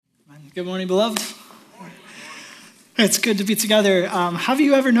Good morning, beloved. It's good to be together. Have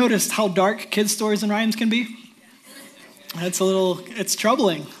you ever noticed how dark kids' stories and rhymes can be? It's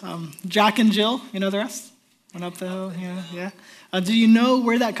troubling. Jack and Jill, you know the rest? Went up the hill, yeah. Do you know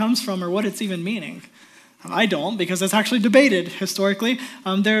where that comes from or what it's even meaning? I don't, because it's actually debated historically.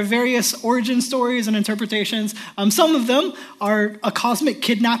 There are various origin stories and interpretations. Some of them are a cosmic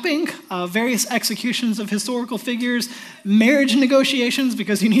kidnapping, various executions of historical figures, marriage negotiations,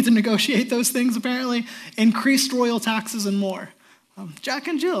 because you need to negotiate those things apparently, increased royal taxes, and more. Jack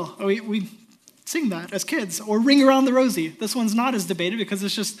and Jill, we sing that as kids. Or Ring Around the Rosie. This one's not as debated because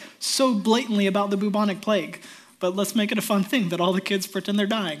it's just so blatantly about the bubonic plague. But let's make it a fun thing that all the kids pretend they're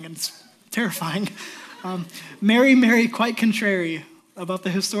dying, and it's terrifying. Mary, Mary, quite contrary, about the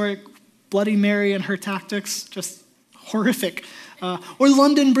historic Bloody Mary and her tactics, just horrific. Or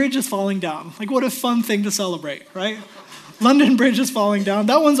London Bridge is falling down. Like, what a fun thing to celebrate, right? London Bridge is falling down.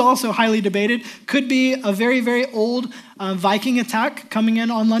 That one's also highly debated. Could be a very, very old Viking attack coming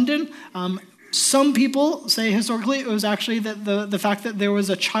in on London. Some people say historically it was actually the fact that there was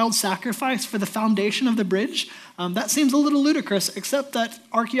a child sacrifice for the foundation of the bridge. That seems a little ludicrous, except that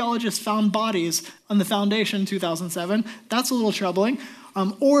archaeologists found bodies on the foundation in 2007. That's a little troubling.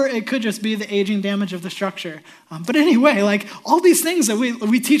 Or it could just be the aging damage of the structure. But anyway, like all these things that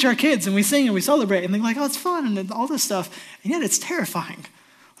we teach our kids and we sing and we celebrate and they're like, oh, it's fun and all this stuff. And yet it's terrifying.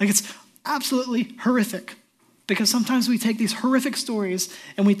 Like it's absolutely horrific. Because sometimes we take these horrific stories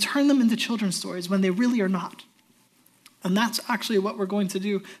and we turn them into children's stories when they really are not. And that's actually what we're going to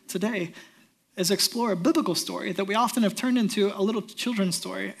do today, is explore a biblical story that we often have turned into a little children's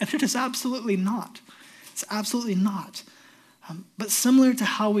story. And it is absolutely not. It's absolutely not. But similar to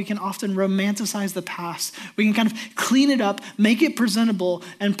how we can often romanticize the past, we can kind of clean it up, make it presentable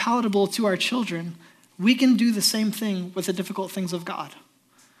and palatable to our children, we can do the same thing with the difficult things of God.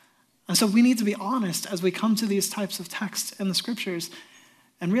 And so we need to be honest as we come to these types of texts in the scriptures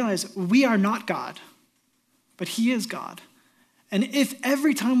and realize we are not God, but he is God. And if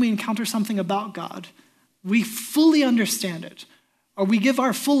every time we encounter something about God, we fully understand it, or we give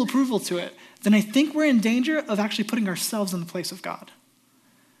our full approval to it, then I think we're in danger of actually putting ourselves in the place of God.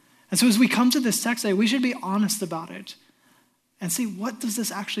 And so as we come to this text today, we should be honest about it and see, what does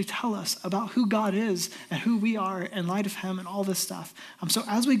this actually tell us about who God is and who we are in light of him and all this stuff? So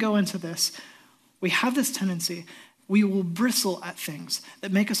as we go into this, we have this tendency, we will bristle at things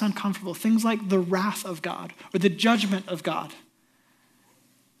that make us uncomfortable, things like the wrath of God or the judgment of God.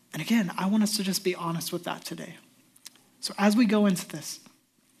 And again, I want us to just be honest with that today. So as we go into this,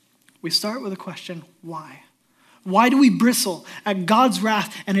 we start with a question, why? Why do we bristle at God's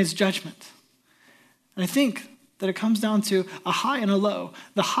wrath and his judgment? And I think that it comes down to a high and a low.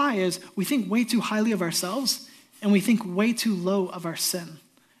 The high is we think way too highly of ourselves and we think way too low of our sin.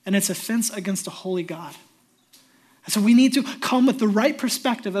 And it's offense against a holy God. And so we need to come with the right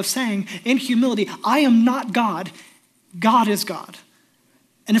perspective of saying in humility, I am not God, God is God.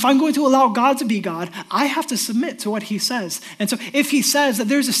 And if I'm going to allow God to be God, I have to submit to what he says. And so if he says that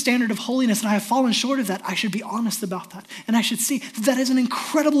there's a standard of holiness and I have fallen short of that, I should be honest about that. And I should see that is an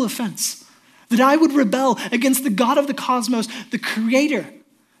incredible offense. That I would rebel against the God of the cosmos, the creator,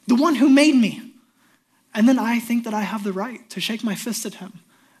 the one who made me. And then I think that I have the right to shake my fist at him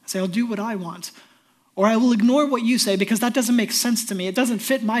and say, I'll do what I want. Or I will ignore what you say because that doesn't make sense to me. It doesn't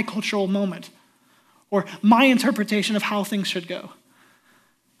fit my cultural moment or my interpretation of how things should go.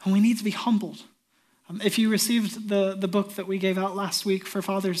 And we need to be humbled. If you received the book that we gave out last week for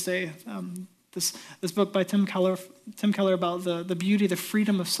Father's Day, this book by Tim Keller about the beauty, the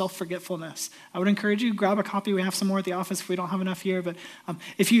freedom of self-forgetfulness. I would encourage you, grab a copy. We have some more at the office if we don't have enough here. But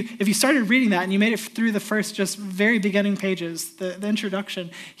if you started reading that and you made it through the first just very beginning pages, the introduction,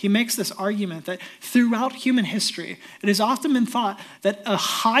 he makes this argument that throughout human history, it has often been thought that a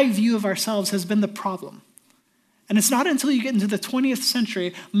high view of ourselves has been the problem. And it's not until you get into the 20th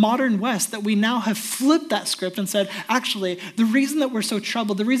century, modern West, that we now have flipped that script and said, actually, the reason that we're so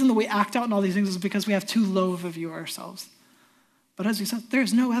troubled, the reason that we act out in all these things is because we have too low of a view of ourselves. But as you said,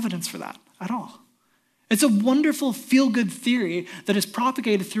 there's no evidence for that at all. It's a wonderful feel-good theory that is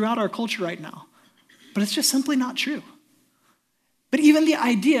propagated throughout our culture right now. But it's just simply not true. But even the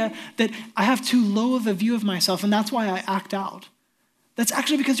idea that I have too low of a view of myself and that's why I act out, that's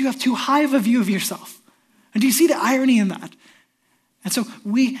actually because you have too high of a view of yourself. And do you see the irony in that? And so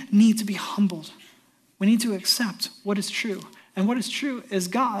we need to be humbled. We need to accept what is true. And what is true is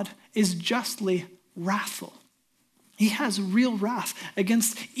God is justly wrathful. He has real wrath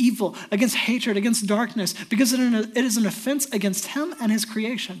against evil, against hatred, against darkness, because it is an offense against him and his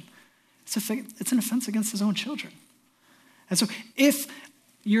creation. It's an offense against his own children. And so if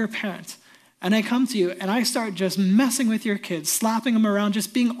you're a parent, and I come to you and I start just messing with your kids, slapping them around,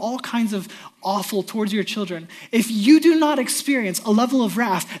 just being all kinds of awful towards your children, if you do not experience a level of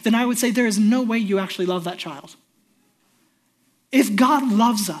wrath, then I would say there is no way you actually love that child. If God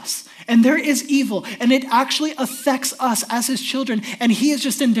loves us and there is evil and it actually affects us as his children and he is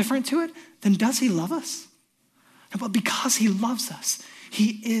just indifferent to it, then does he love us? But because he loves us,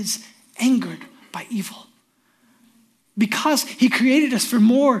 he is angered by evil. Because he created us for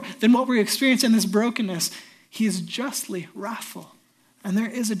more than what we experience in this brokenness, he is justly wrathful. And there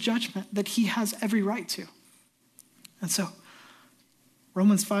is a judgment that he has every right to. And so,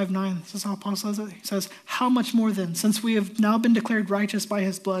 Romans 5:9, this is how Paul says it. He says, how much more then, since we have now been declared righteous by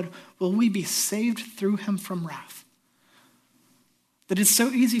his blood, will we be saved through him from wrath? That it's so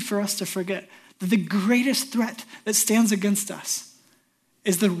easy for us to forget that the greatest threat that stands against us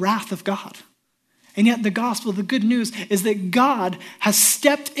is the wrath of God. And yet the gospel, the good news, is that God has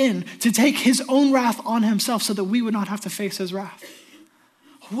stepped in to take his own wrath on himself so that we would not have to face his wrath.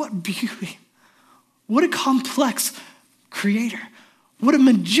 What beauty. What a complex creator. What a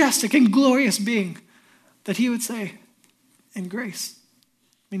majestic and glorious being that he would say, in grace,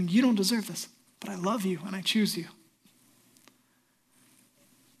 meaning you don't deserve this, but I love you and I choose you.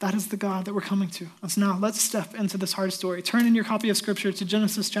 That is the God that we're coming to. And so now let's step into this hard story. Turn in your copy of scripture to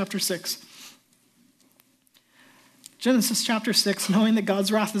Genesis chapter 6. Genesis chapter 6, knowing that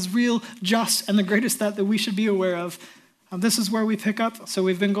God's wrath is real, just, and the greatest that we should be aware of. This is where we pick up. So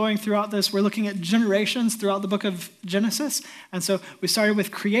we've been going throughout this. We're looking at generations throughout the book of Genesis. And so we started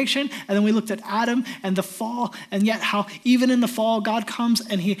with creation, and then we looked at Adam and the fall, and yet how even in the fall, God comes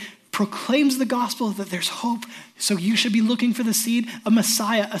and he proclaims the gospel that there's hope. So you should be looking for the seed. A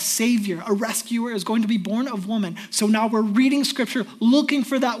Messiah, a Savior, a rescuer is going to be born of woman. So now we're reading scripture, looking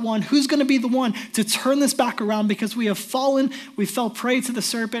for that one. Who's going to be the one to turn this back around? Because we have fallen, we fell prey to the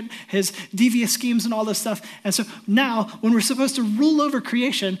serpent, his devious schemes and all this stuff. And so now when we're supposed to rule over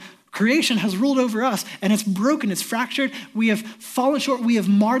creation, creation has ruled over us and it's broken, it's fractured. We have fallen short. We have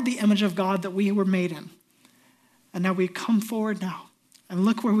marred the image of God that we were made in. And now we come forward now. And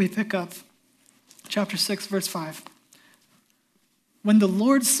look where we pick up, chapter 6, verse 5. When the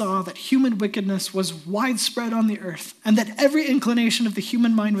Lord saw that human wickedness was widespread on the earth, and that every inclination of the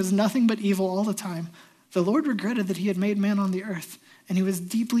human mind was nothing but evil all the time, the Lord regretted that he had made man on the earth, and he was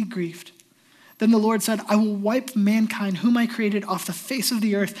deeply grieved. Then the Lord said, I will wipe mankind, whom I created, off the face of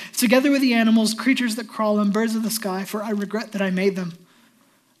the earth, together with the animals, creatures that crawl, and birds of the sky, for I regret that I made them.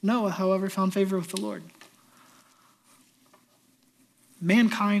 Noah, however, found favor with the Lord.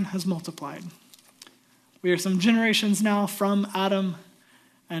 Mankind has multiplied. We are some generations now from Adam,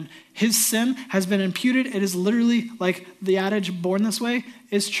 and his sin has been imputed. It is literally like the adage, born this way,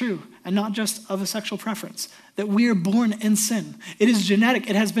 is true, and not just of a sexual preference, that we are born in sin. It is genetic.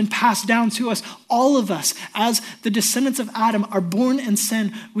 It has been passed down to us. All of us, as the descendants of Adam, are born in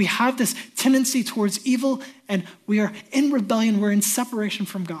sin. We have this tendency towards evil, and we are in rebellion. We're in separation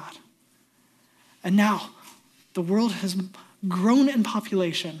from God. And now, the world has grown in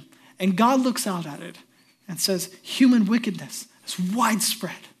population, and God looks out at it and says, human wickedness is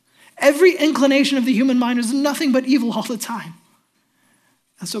widespread. Every inclination of the human mind is nothing but evil all the time.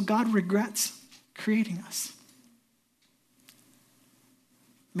 And so God regrets creating us.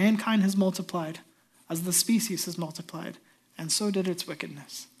 Mankind has multiplied as the species has multiplied, and so did its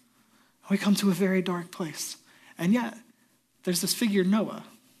wickedness. We come to a very dark place. And yet, there's this figure Noah.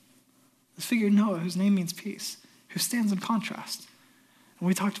 This figure Noah, whose name means peace, who stands in contrast. And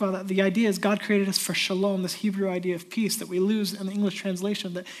we talked about that. The idea is God created us for shalom, this Hebrew idea of peace that we lose in the English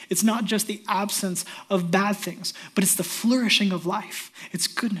translation, that it's not just the absence of bad things, but it's the flourishing of life. It's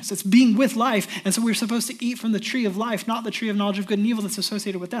goodness. It's being with life. And so we're supposed to eat from the tree of life, not the tree of knowledge of good and evil that's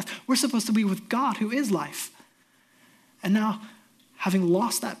associated with death. We're supposed to be with God, who is life. And now, having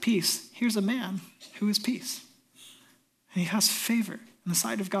lost that peace, here's a man who is peace. And he has favor in the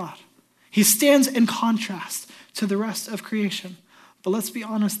sight of God. He stands in contrast to the rest of creation. But let's be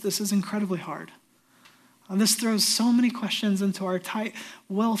honest, this is incredibly hard. And this throws so many questions into our tight,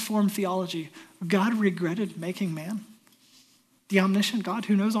 well-formed theology. God regretted making man? The omniscient God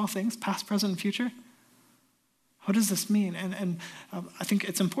who knows all things, past, present, and future? What does this mean? And I think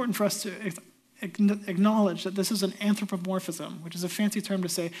it's important for us to acknowledge that this is an anthropomorphism, which is a fancy term to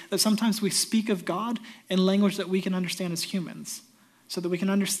say that sometimes we speak of God in language that we can understand as humans, so that we can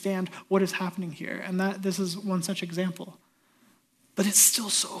understand what is happening here. And that this is one such example. But it's still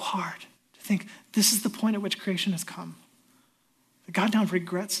so hard to think this is the point at which creation has come. That God now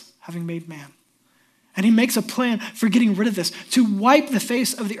regrets having made man. And he makes a plan for getting rid of this, to wipe the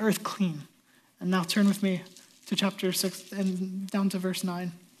face of the earth clean. And now turn with me to chapter 6 and down to verse 9.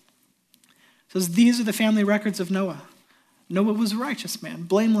 It says, these are the family records of Noah. Noah was a righteous man,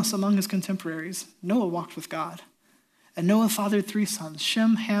 blameless among his contemporaries. Noah walked with God. And Noah fathered 3 sons,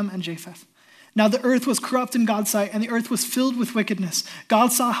 Shem, Ham, and Japheth. Now the earth was corrupt in God's sight, and the earth was filled with wickedness.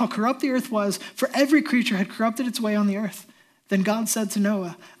 God saw how corrupt the earth was, for every creature had corrupted its way on the earth. Then God said to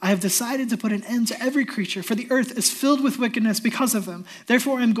Noah, I have decided to put an end to every creature, for the earth is filled with wickedness because of them.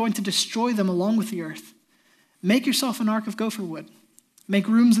 Therefore I am going to destroy them along with the earth. Make yourself an ark of gopher wood. Make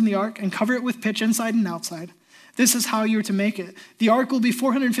rooms in the ark and cover it with pitch inside and outside. This is how you are to make it. The ark will be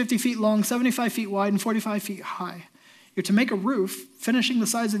 450 feet long, 75 feet wide, and 45 feet high. You're to make a roof, finishing the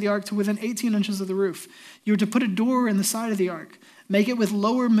sides of the ark to within 18 inches of the roof. You're to put a door in the side of the ark. Make it with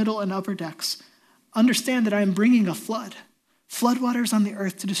lower, middle, and upper decks. Understand that I am bringing a flood. Floodwaters on the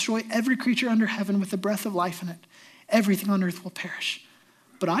earth to destroy every creature under heaven with the breath of life in it. Everything on earth will perish.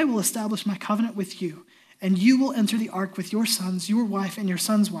 But I will establish my covenant with you, and you will enter the ark with your sons, your wife, and your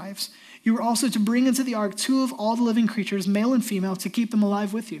sons' wives. You are also to bring into the ark 2 of all the living creatures, male and female, to keep them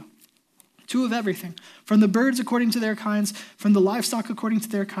alive with you. 2 of everything, from the birds according to their kinds, from the livestock according to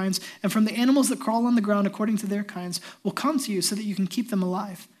their kinds, and from the animals that crawl on the ground according to their kinds, will come to you so that you can keep them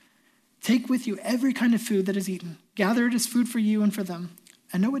alive. Take with you every kind of food that is eaten. Gather it as food for you and for them.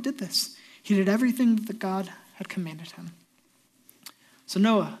 And Noah did this. He did everything that God had commanded him. So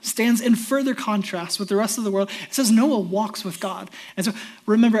Noah stands in further contrast with the rest of the world. It says Noah walks with God. And so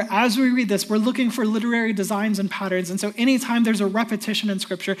remember, as we read this, we're looking for literary designs and patterns. And so anytime there's a repetition in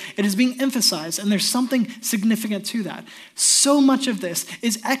Scripture, it is being emphasized, and there's something significant to that. So much of this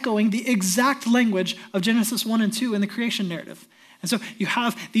is echoing the exact language of Genesis 1 and 2 in the creation narrative. And so you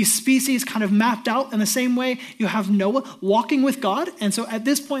have these species kind of mapped out in the same way. You have Noah walking with God. And so at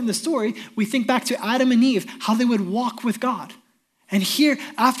this point in the story, we think back to Adam and Eve, how they would walk with God. And here,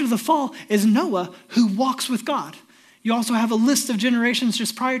 after the fall, is Noah who walks with God. You also have a list of generations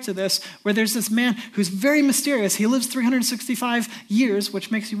just prior to this, where there's this man who's very mysterious. He lives 365 years, which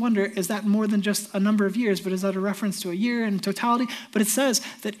makes you wonder, is that more than just a number of years, but is that a reference to a year in totality? But it says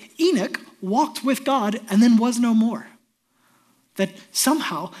that Enoch walked with God and then was no more. That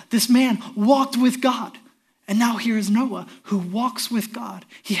somehow this man walked with God. And now here is Noah who walks with God.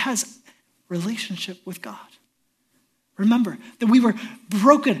 He has relationship with God. Remember that we were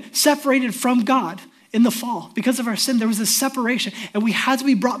broken, separated from God in the fall. Because of our sin, there was a separation, and we had to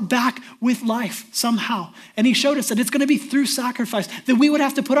be brought back with life somehow. And he showed us that it's going to be through sacrifice, that we would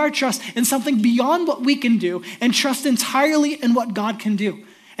have to put our trust in something beyond what we can do and trust entirely in what God can do.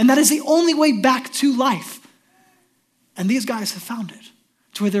 And that is the only way back to life. And these guys have found it,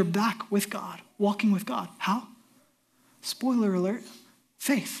 to where they're back with God, walking with God. How? Spoiler alert,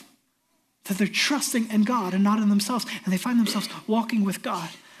 faith. That they're trusting in God and not in themselves, and they find themselves walking with God.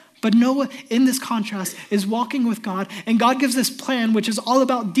 But Noah, in this contrast, is walking with God, and God gives this plan, which is all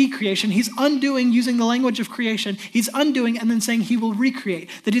about decreation. He's undoing, using the language of creation. He's undoing and then saying he will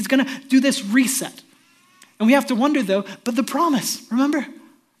recreate, that he's going to do this reset. And we have to wonder, though, but the promise, remember?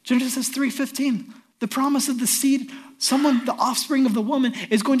 Genesis 3:15, the promise of the seed, someone, the offspring of the woman,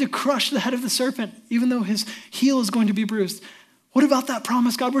 is going to crush the head of the serpent, even though his heel is going to be bruised. What about that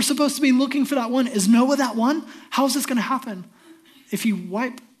promise, God? We're supposed to be looking for that one. Is Noah that one? How is this going to happen? If you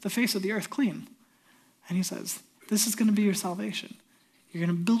wipe the face of the earth clean. And he says, this is going to be your salvation. You're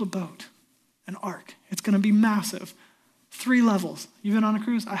going to build a boat, an ark. It's going to be massive. 3 levels. You've been on a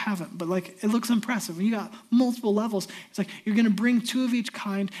cruise? I haven't, but it looks impressive. When you got multiple levels, it's like you're going to bring 2 of each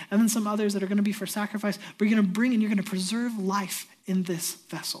kind and then some others that are going to be for sacrifice, but you're going to bring and you're going to preserve life in this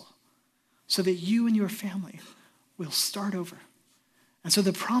vessel so that you and your family will start over. And so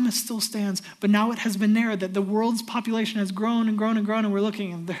the promise still stands, but now it has been narrowed that the world's population has grown and grown and grown, and we're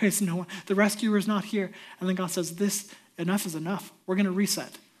looking and there is no one. The rescuer is not here. And then God says, enough is enough. We're going to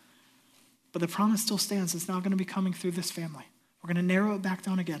reset. But the promise still stands. It's now going to be coming through this family. We're going to narrow it back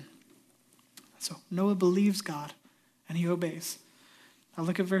down again. So Noah believes God, and he obeys. Now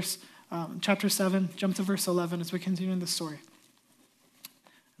look at chapter 7, jump to verse 11 as we continue in this story.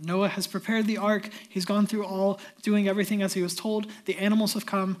 Noah has prepared the ark. He's gone through all, doing everything as he was told. The animals have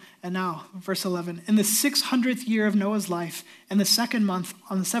come. And now, verse 11, in the 600th year of Noah's life, in the 2nd month,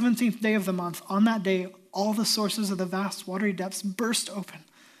 on the 17th day of the month, on that day, all the sources of the vast watery depths burst open.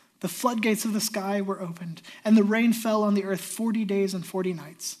 The floodgates of the sky were opened, and the rain fell on the earth 40 days and 40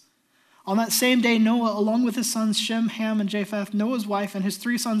 nights. On that same day, Noah, along with his sons Shem, Ham, and Japheth, Noah's wife and his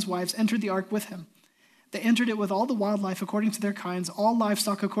 3 sons' wives, entered the ark with him. They entered it with all the wildlife according to their kinds, all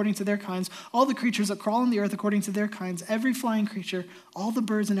livestock according to their kinds, all the creatures that crawl on the earth according to their kinds, every flying creature, all the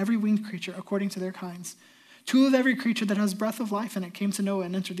birds and every winged creature according to their kinds. 2 of every creature that has breath of life in it came to Noah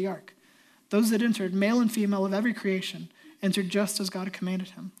and entered the ark. Those that entered, male and female of every creation, entered just as God had commanded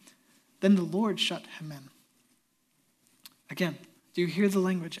him. Then the Lord shut him in. Again, do you hear the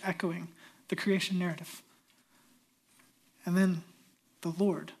language echoing the creation narrative? And then the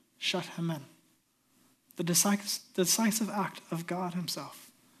Lord shut him in. The decisive act of God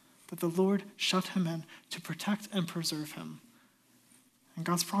himself, that the Lord shut him in to protect and preserve him. And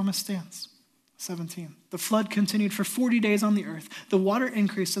God's promise stands. 17. The flood continued for 40 days on the earth. The water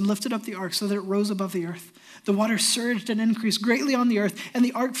increased and lifted up the ark so that it rose above the earth. The water surged and increased greatly on the earth, and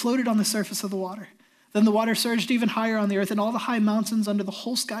the ark floated on the surface of the water. Then the water surged even higher on the earth, and all the high mountains under the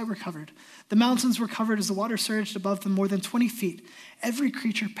whole sky were covered. The mountains were covered as the water surged above them more than 20 feet. Every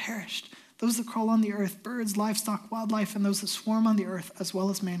creature perished, those that crawl on the earth, birds, livestock, wildlife, and those that swarm on the earth, as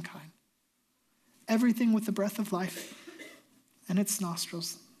well as mankind. Everything with the breath of life in its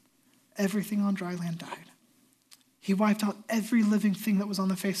nostrils, everything on dry land died. He wiped out every living thing that was on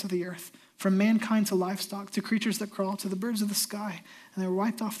the face of the earth, from mankind to livestock, to creatures that crawl, to the birds of the sky, and they were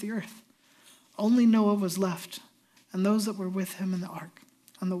wiped off the earth. Only Noah was left, and those that were with him in the ark,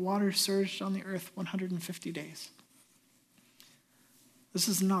 and the water surged on the earth 150 days. This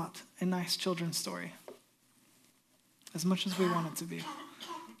is not a nice children's story, as much as we want it to be.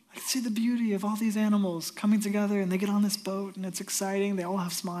 I can see the beauty of all these animals coming together, and they get on this boat, and it's exciting. They all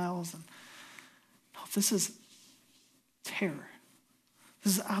have smiles. And no, this is terror.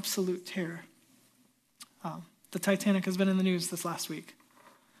 This is absolute terror. The Titanic has been in the news this last week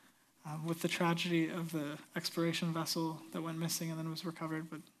with the tragedy of the exploration vessel that went missing and then was recovered,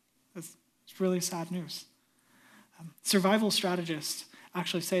 but it's really sad news. Survival strategists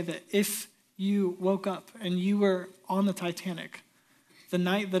actually say that if you woke up and you were on the Titanic the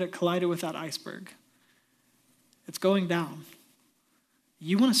night that it collided with that iceberg, it's going down.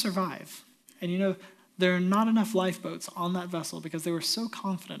 You want to survive. And there are not enough lifeboats on that vessel because they were so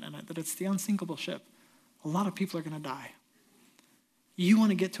confident in it that it's the unsinkable ship. A lot of people are going to die. You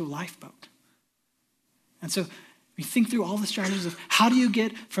want to get to a lifeboat. And so we think through all the strategies of how do you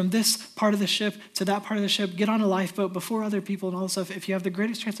get from this part of the ship to that part of the ship, get on a lifeboat before other people and all this stuff, if you have the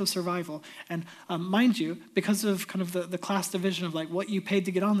greatest chance of survival. And mind you, because of kind of the class division of like what you paid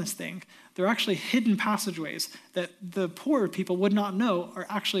to get on this thing, there are actually hidden passageways that the poorer people would not know are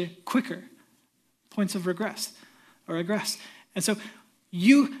actually quicker points of regress. And so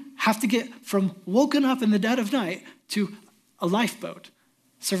you have to get from woken up in the dead of night to a lifeboat.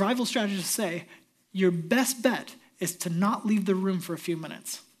 Survival strategists say your best bet is to not leave the room for a few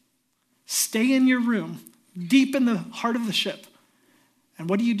minutes. Stay in your room, deep in the heart of the ship. And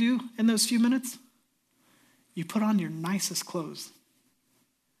what do you do in those few minutes? You put on your nicest clothes.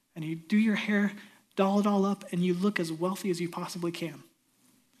 And you do your hair, doll it all up, and you look as wealthy as you possibly can.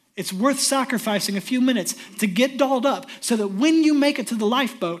 It's worth sacrificing a few minutes to get dolled up so that when you make it to the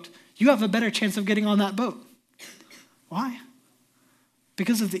lifeboat, you have a better chance of getting on that boat. Why?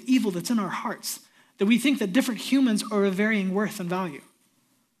 Because of the evil that's in our hearts, that we think that different humans are of varying worth and value.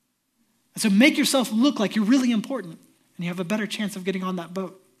 And so make yourself look like you're really important, and you have a better chance of getting on that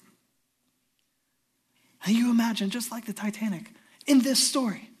boat. And you imagine, just like the Titanic, in this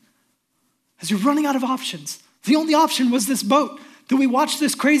story, as you're running out of options, the only option was this boat that we watched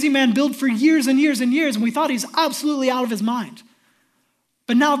this crazy man build for years and years and years, and we thought he's absolutely out of his mind.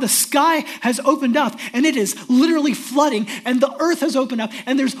 But now the sky has opened up, and it is literally flooding, and the earth has opened up,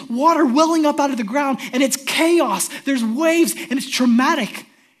 and there's water welling up out of the ground, and it's chaos. There's waves, and it's traumatic.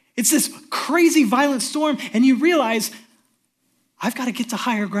 It's this crazy, violent storm, and you realize, I've got to get to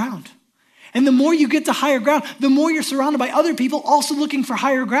higher ground. And the more you get to higher ground, the more you're surrounded by other people also looking for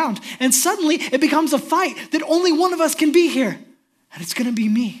higher ground. And suddenly, it becomes a fight that only one of us can be here, and it's going to be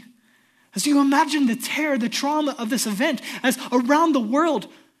me. As you imagine the terror, the trauma of this event, as around the world,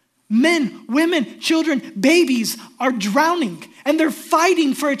 men, women, children, babies are drowning, and they're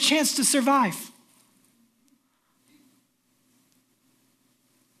fighting for a chance to survive.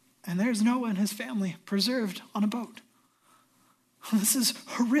 And there's Noah and his family preserved on a boat. This is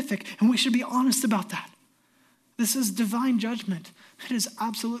horrific, and we should be honest about that. This is divine judgment. It is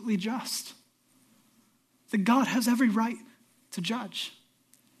absolutely just. That God has every right to judge.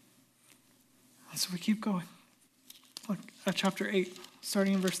 And so we keep going. Look at chapter 8,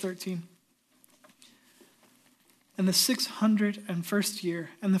 starting in verse 13. In the 601st year,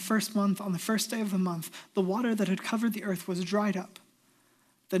 in the first month, on the first day of the month, the water that had covered the earth was dried up.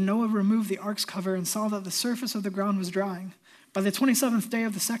 Then Noah removed the ark's cover and saw that the surface of the ground was drying. By the 27th day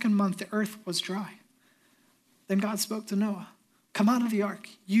of the second month, the earth was dry. Then God spoke to Noah, "Come out of the ark,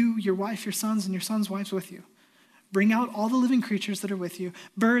 you, your wife, your sons, and your sons' wives with you. Bring out all the living creatures that are with you,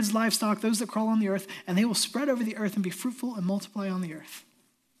 birds, livestock, those that crawl on the earth, and they will spread over the earth and be fruitful and multiply on the earth."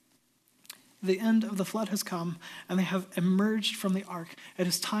 The end of the flood has come, and they have emerged from the ark. It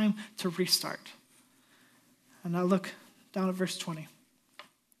is time to restart. And now look down at verse 20.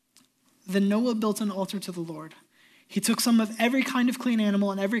 Then Noah built an altar to the Lord. He took some of every kind of clean animal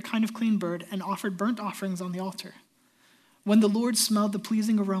and every kind of clean bird and offered burnt offerings on the altar. When the Lord smelled the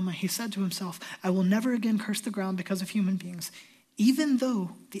pleasing aroma, he said to himself, I will never again curse the ground because of human beings, even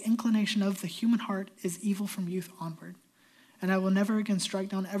though the inclination of the human heart is evil from youth onward. And I will never again strike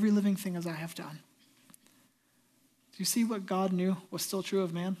down every living thing as I have done. Do you see what God knew was still true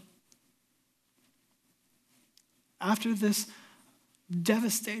of man? After this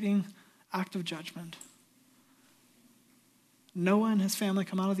devastating act of judgment, Noah and his family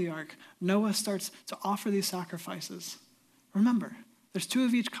come out of the ark. Noah starts to offer these sacrifices. Remember, there's 2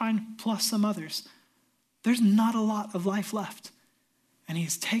 of each kind plus some others. There's not a lot of life left. And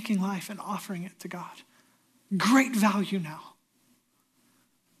he's taking life and offering it to God. Great value now.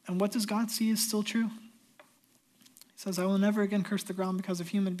 And what does God see is still true? He says, I will never again curse the ground because of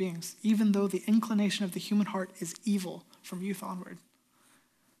human beings, even though the inclination of the human heart is evil from youth onward.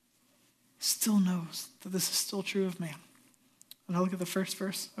 Still knows that this is still true of man. And I'll look at the first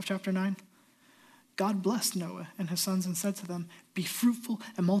verse of chapter 9. God blessed Noah and his sons and said to them, be fruitful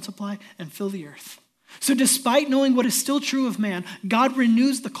and multiply and fill the earth. So despite knowing what is still true of man, God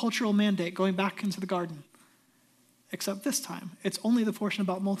renews the cultural mandate going back into the garden. Except this time, it's only the portion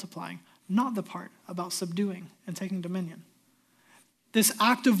about multiplying, not the part about subduing and taking dominion. This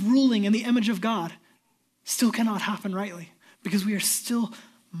act of ruling in the image of God still cannot happen rightly because we are still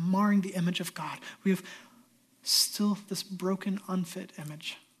marring the image of God. We have still this broken, unfit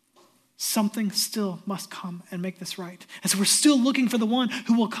image. Something still must come and make this right. And so we're still looking for the one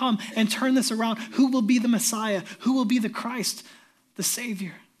who will come and turn this around, who will be the Messiah, who will be the Christ, the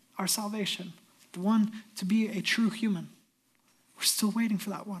Savior, our salvation, the one to be a true human. We're still waiting for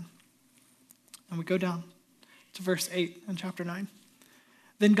that one. And we go down to verse 8 in chapter 9.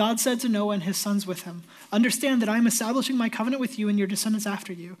 Then God said to Noah and his sons with him, understand that I am establishing my covenant with you and your descendants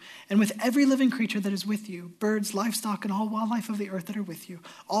after you, and with every living creature that is with you, birds, livestock, and all wildlife of the earth that are with you,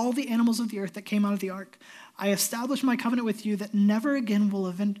 all the animals of the earth that came out of the ark. I establish my covenant with you that never again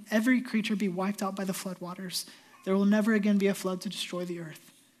will every creature be wiped out by the flood waters. There will never again be a flood to destroy the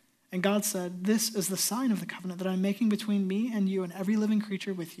earth. And God said, this is the sign of the covenant that I'm making between me and you and every living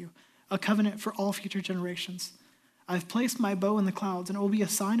creature with you, a covenant for all future generations. I've placed my bow in the clouds, and it will be a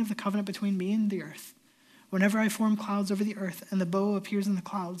sign of the covenant between me and the earth. Whenever I form clouds over the earth and the bow appears in the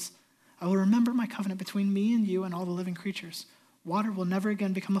clouds, I will remember my covenant between me and you and all the living creatures. Water will never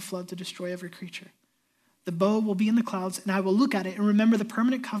again become a flood to destroy every creature. The bow will be in the clouds, and I will look at it and remember the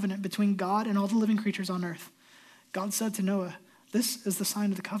permanent covenant between God and all the living creatures on earth. God said to Noah, this is the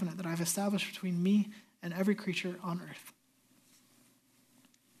sign of the covenant that I've established between me and every creature on earth.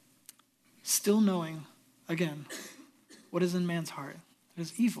 Still knowing, again, what is in man's heart? It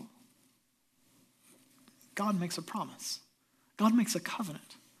is evil. God makes a promise. God makes a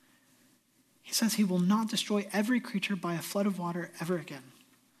covenant. He says he will not destroy every creature by a flood of water ever again.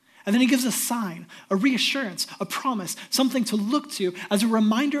 And then he gives a sign, a reassurance, a promise, something to look to as a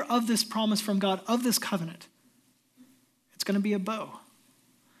reminder of this promise from God, of this covenant. It's going to be a bow.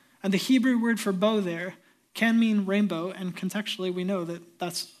 And the Hebrew word for bow there can mean rainbow, and contextually we know that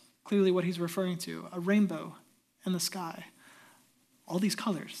that's clearly what he's referring to, a rainbow in the sky. All these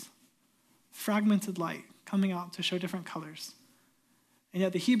colors, fragmented light coming out to show different colors. And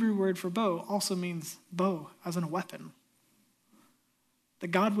yet the Hebrew word for bow also means bow as in a weapon. That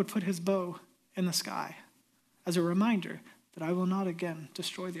God would put his bow in the sky as a reminder that I will not again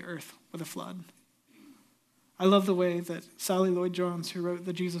destroy the earth with a flood. I love the way that Sally Lloyd-Jones, who wrote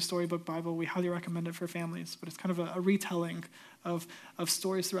the Jesus Storybook Bible, we highly recommend it for families, but it's kind of a retelling of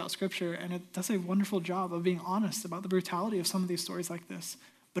stories throughout Scripture, and it does a wonderful job of being honest about the brutality of some of these stories like this,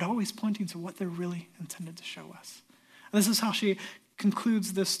 but always pointing to what they're really intended to show us. And this is how she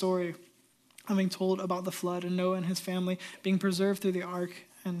concludes this story, having told about the flood and Noah and his family being preserved through the ark,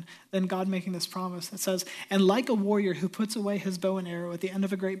 and then God making this promise. It says, and like a warrior who puts away his bow and arrow at the end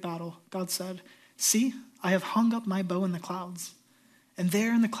of a great battle, God said, see, I have hung up my bow in the clouds. And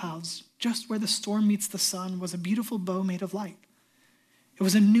there in the clouds, just where the storm meets the sun, was a beautiful bow made of light. It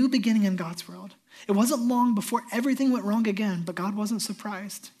was a new beginning in God's world. It wasn't long before everything went wrong again, but God wasn't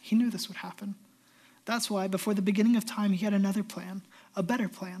surprised. He knew this would happen. That's why before the beginning of time, he had another plan, a better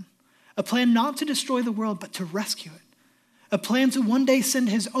plan. A plan not to destroy the world, but to rescue it. A plan to one day send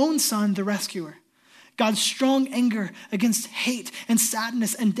his own son, the rescuer. God's strong anger against hate and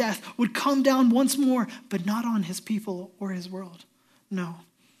sadness and death would come down once more, but not on his people or his world. No,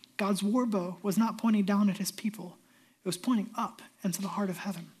 God's war bow was not pointing down at his people. It was pointing up into the heart of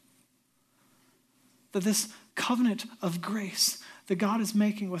heaven. that this covenant of grace that God is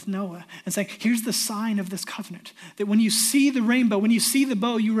making with Noah and saying, here's the sign of this covenant, that when you see the rainbow, when you see the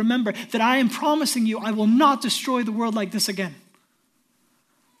bow, you remember that I am promising you I will not destroy the world like this again.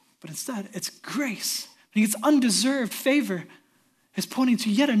 But instead, it's grace. And it's undeserved favor is pointing to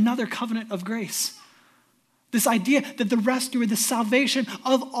yet another covenant of grace. This idea that the rescuer, the salvation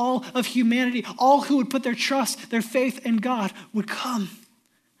of all of humanity, all who would put their trust, their faith in God would come.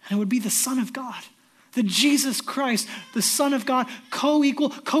 And it would be the Son of God. That Jesus Christ, the Son of God, co-equal,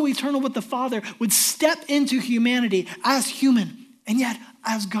 co-eternal with the Father, would step into humanity as human and yet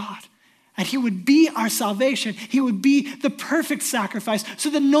as God. And he would be our salvation. He would be the perfect sacrifice so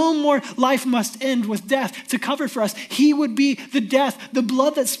that no more life must end with death to cover for us. He would be the death, the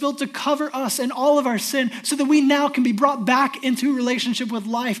blood that spilled to cover us and all of our sin so that we now can be brought back into relationship with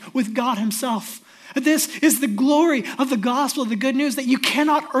life, with God himself. This is the glory of the gospel, the good news that you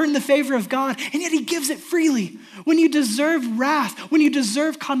cannot earn the favor of God, and yet he gives it freely. When you deserve wrath, when you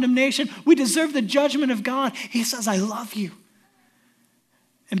deserve condemnation, we deserve the judgment of God, he says, I love you.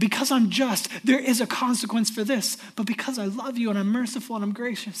 And because I'm just, there is a consequence for this. But because I love you and I'm merciful and I'm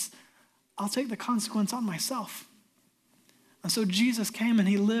gracious, I'll take the consequence on myself. And so Jesus came and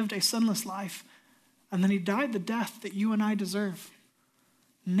he lived a sinless life. And then he died the death that you and I deserve.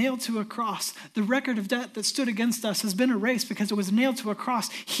 Nailed to a cross. The record of debt that stood against us has been erased because it was nailed to a cross.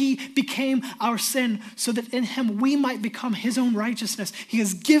 He became our sin so that in him we might become his own righteousness. He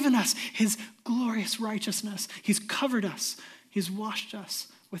has given us his glorious righteousness. He's covered us. He's washed us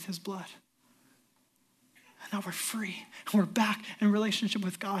with his blood. And now we're free. And we're back in relationship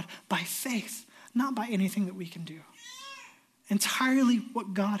with God by faith, not by anything that we can do. Entirely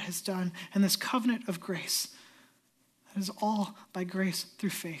what God has done in this covenant of grace. It is all by grace through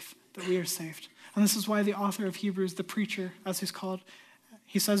faith that we are saved. And this is why the author of Hebrews, the preacher, as he's called,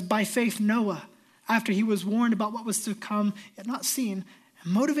 he says, by faith Noah, after he was warned about what was to come, yet not seen,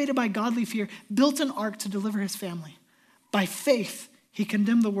 and motivated by godly fear, built an ark to deliver his family. By faith, he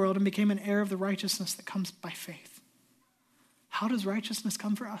condemned the world and became an heir of the righteousness that comes by faith. How does righteousness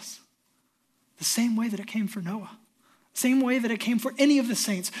come for us? The same way that it came for Noah. Same way that it came for any of the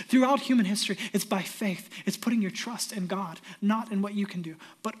saints throughout human history. It's by faith. It's putting your trust in God, not in what you can do,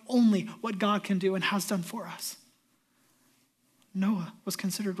 but only what God can do and has done for us. Noah was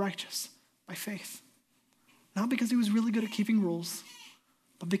considered righteous by faith. Not because he was really good at keeping rules,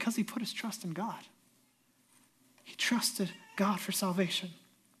 but because he put his trust in God. He trusted God for salvation.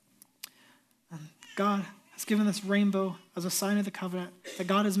 And God has given this rainbow as a sign of the covenant that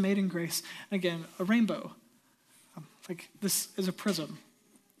God has made in grace. And again, a rainbow. Like this is a prism,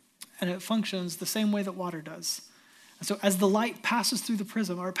 and it functions the same way that water does. And so as the light passes through the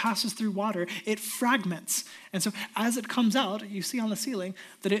prism or it passes through water, it fragments. And so as it comes out, you see on the ceiling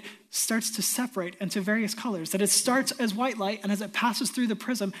that it starts to separate into various colors, that it starts as white light, and as it passes through the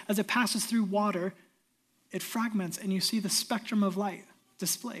prism, as it passes through water, it fragments, and you see the spectrum of light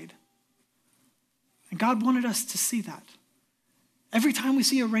displayed. And God wanted us to see that. Every time we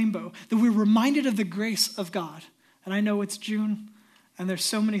see a rainbow, that we're reminded of the grace of God. And I know it's June, and there's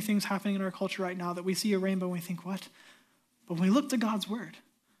so many things happening in our culture right now that we see a rainbow and we think, what? But when we look to God's word,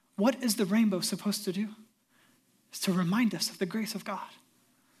 what is the rainbow supposed to do? It's to remind us of the grace of God,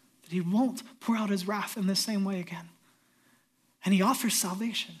 that he won't pour out his wrath in the same way again. And he offers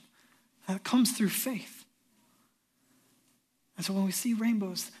salvation that comes through faith. And so when we see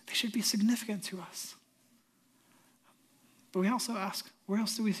rainbows, they should be significant to us. But we also ask, where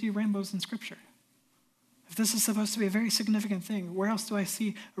else do we see rainbows in Scripture? If this is supposed to be a very significant thing, where else do I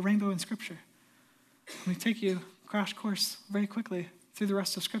see a rainbow in Scripture? Let me take you a crash course very quickly through the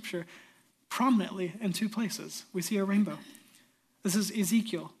rest of Scripture. Prominently in two places, we see a rainbow. This is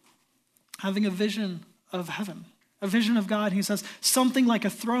Ezekiel having a vision of heaven, a vision of God. He says, something like a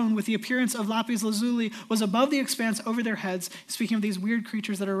throne with the appearance of lapis lazuli was above the expanse over their heads, speaking of these weird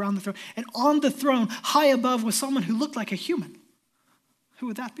creatures that are around the throne. And on the throne, high above, was someone who looked like a human. Who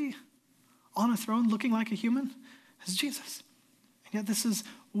would that be? On a throne looking like a human is Jesus. And yet this is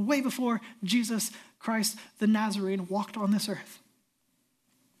way before Jesus Christ, the Nazarene, walked on this earth.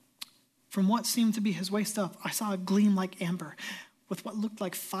 From what seemed to be his waist up, I saw a gleam like amber with what looked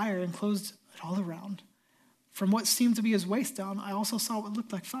like fire enclosed it all around. From what seemed to be his waist down, I also saw what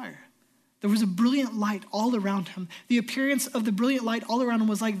looked like fire. There was a brilliant light all around him. The appearance of the brilliant light all around him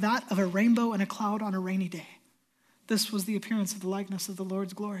was like that of a rainbow in a cloud on a rainy day. This was the appearance of the likeness of the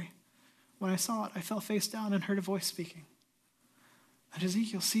Lord's glory. When I saw it, I fell face down and heard a voice speaking. And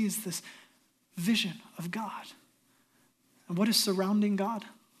Ezekiel sees this vision of God. And what is surrounding God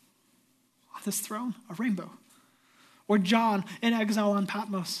on this throne? A rainbow. Or John in exile on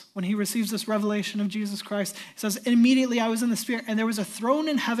Patmos, when he receives this revelation of Jesus Christ, he says, immediately I was in the Spirit, and there was a throne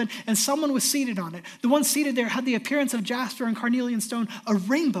in heaven, and someone was seated on it. The one seated there had the appearance of jasper and carnelian stone. A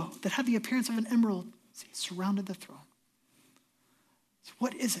rainbow that had the appearance of an emerald surrounded the throne. So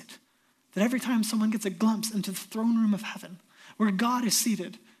what is it that every time someone gets a glimpse into the throne room of heaven, where God is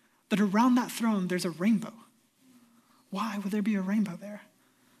seated, that around that throne there's a rainbow? Why would there be a rainbow there?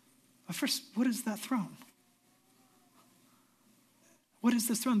 But first, what is that throne? What is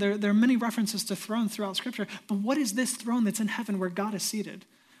this throne? There are many references to thrones throughout Scripture, but what is this throne that's in heaven where God is seated?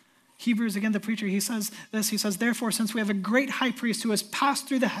 Hebrews, again, the preacher, he says this. He says, therefore, since we have a great high priest who has passed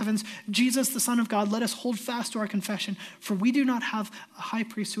through the heavens, Jesus, the Son of God, let us hold fast to our confession. For we do not have a high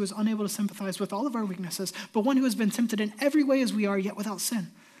priest who is unable to sympathize with all of our weaknesses, but one who has been tempted in every way as we are, yet without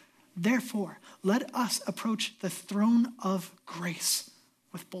sin. Therefore, let us approach the throne of grace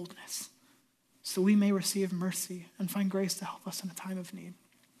with boldness, so we may receive mercy and find grace to help us in a time of need.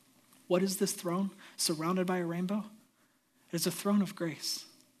 What is this throne surrounded by a rainbow? It is a throne of grace.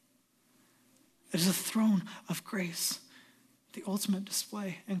 It is a throne of grace, the ultimate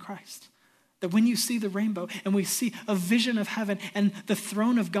display in Christ. That when you see the rainbow and we see a vision of heaven and the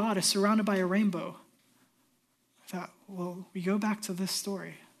throne of God is surrounded by a rainbow, that, well, we go back to this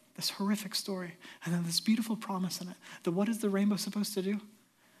story, this horrific story, and then this beautiful promise in it. That what is the rainbow supposed to do?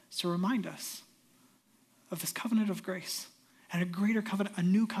 It's to remind us of this covenant of grace and a greater covenant, a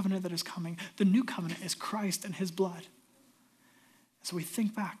new covenant that is coming. The new covenant is Christ and his blood. So we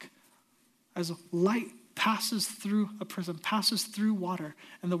think back as light passes through a prism, passes through water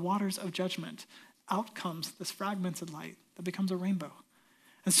and the waters of judgment, out comes this fragmented light that becomes a rainbow.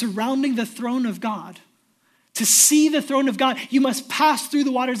 And surrounding the throne of God, to see the throne of God, you must pass through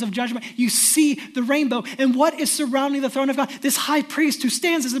the waters of judgment. You see the rainbow. And what is surrounding the throne of God? This high priest who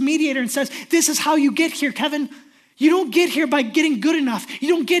stands as a mediator and says, this is how you get here, Kevin. You don't get here by getting good enough. You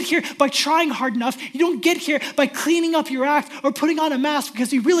don't get here by trying hard enough. You don't get here by cleaning up your act or putting on a mask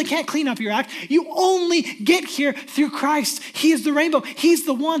because you really can't clean up your act. You only get here through Christ. He is the rainbow. He's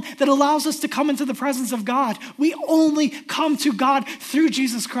the one that allows us to come into the presence of God. We only come to God through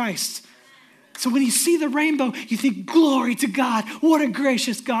Jesus Christ. So when you see the rainbow, you think, glory to God. What a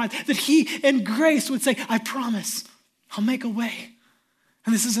gracious God that he in grace would say, I promise, I'll make a way.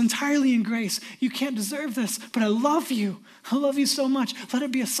 And this is entirely in grace. You can't deserve this, but I love you. I love you so much. Let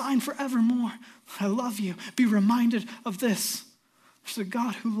it be a sign forevermore. I love you. Be reminded of this. There's a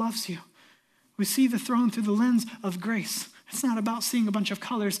God who loves you. We see the throne through the lens of grace. It's not about seeing a bunch of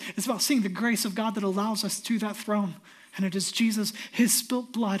colors. It's about seeing the grace of God that allows us to that throne. And it is Jesus, his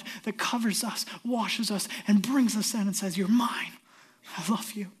spilt blood that covers us, washes us, and brings us in and says, you're mine. I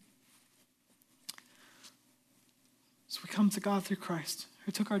love you. So we come to God through Christ,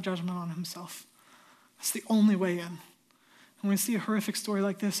 who took our judgment on himself. That's the only way in. And when we see a horrific story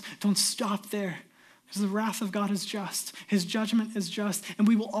like this, don't stop there. Because the wrath of God is just. His judgment is just. And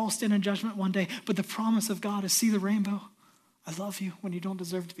we will all stand in judgment one day. But the promise of God is see the rainbow. I love you when you don't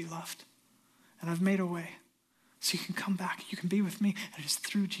deserve to be loved. And I've made a way. So you can come back, you can be with me, and it is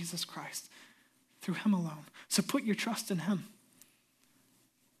through Jesus Christ, through him alone. So put your trust in him.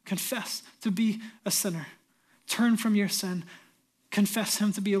 Confess to be a sinner. Turn from your sin. Confess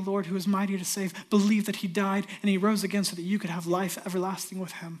him to be a Lord who is mighty to save. Believe that he died and he rose again so that you could have life everlasting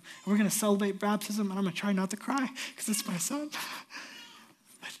with him. And we're going to celebrate baptism, and I'm going to try not to cry because it's my son.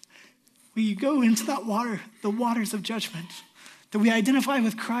 But when you go into that water, the waters of judgment, that we identify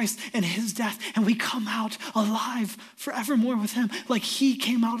with Christ and his death, and we come out alive forevermore with him. Like he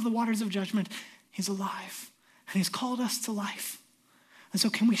came out of the waters of judgment. He's alive, and he's called us to life. And so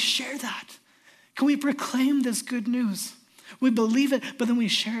can we share that? Can we proclaim this good news? We believe it, but then we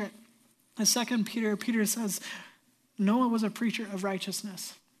share it. In 2 Peter says, Noah was a preacher of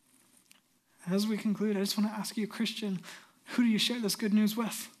righteousness. As we conclude, I just want to ask you, Christian, who do you share this good news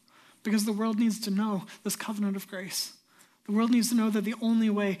with? Because the world needs to know this covenant of grace. The world needs to know that the only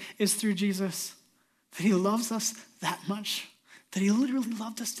way is through Jesus, that he loves us that much, that he literally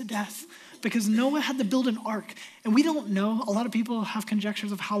loved us to death. Because Noah had to build an ark, and we don't know. A lot of people have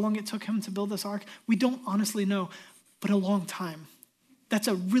conjectures of how long it took him to build this ark. We don't honestly know, but a long time. That's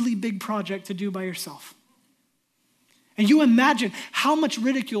a really big project to do by yourself. And you imagine how much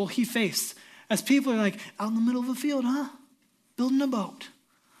ridicule he faced as people are like, out in the middle of a field, huh? Building a boat.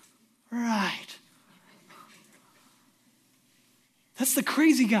 Right. That's the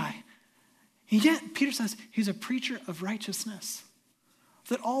crazy guy. And yet, Peter says he's a preacher of righteousness.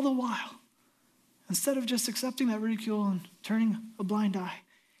 That all the while, instead of just accepting that ridicule and turning a blind eye,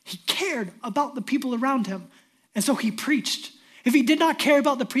 he cared about the people around him. And so he preached. If he did not care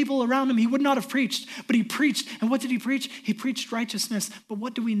about the people around him, he would not have preached. But he preached. And what did he preach? He preached righteousness. But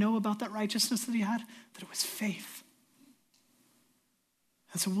what do we know about that righteousness that he had? That it was faith.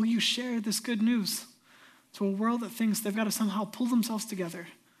 And so will you share this good news to a world that thinks they've got to somehow pull themselves together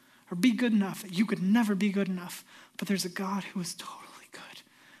or be good enough, that you could never be good enough. But there's a God who is totally good.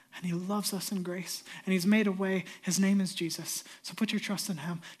 And he loves us in grace. And he's made a way. His name is Jesus. So put your trust in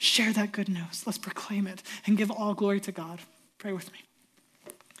him. Share that good news. Let's proclaim it and give all glory to God. Pray with me.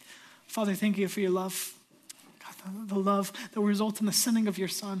 Father, thank you for your love. God, the love that will result in the sending of your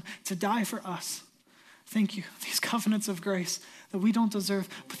Son to die for us. Thank you, these covenants of grace that we don't deserve,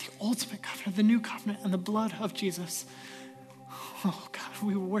 but the ultimate covenant, the new covenant, and the blood of Jesus. Oh God,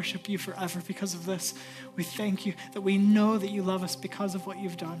 we worship you forever because of this. We thank you that we know that you love us because of what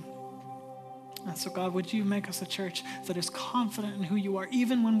you've done. And so God, would you make us a church that is confident in who you are,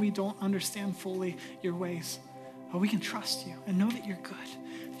 even when we don't understand fully your ways. But we can trust you and know that you're good.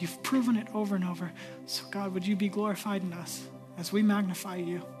 You've proven it over and over. So God, would you be glorified in us as we magnify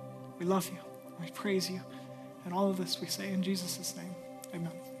you. We love you. We praise you. And all of this we say in Jesus' name.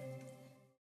 Amen.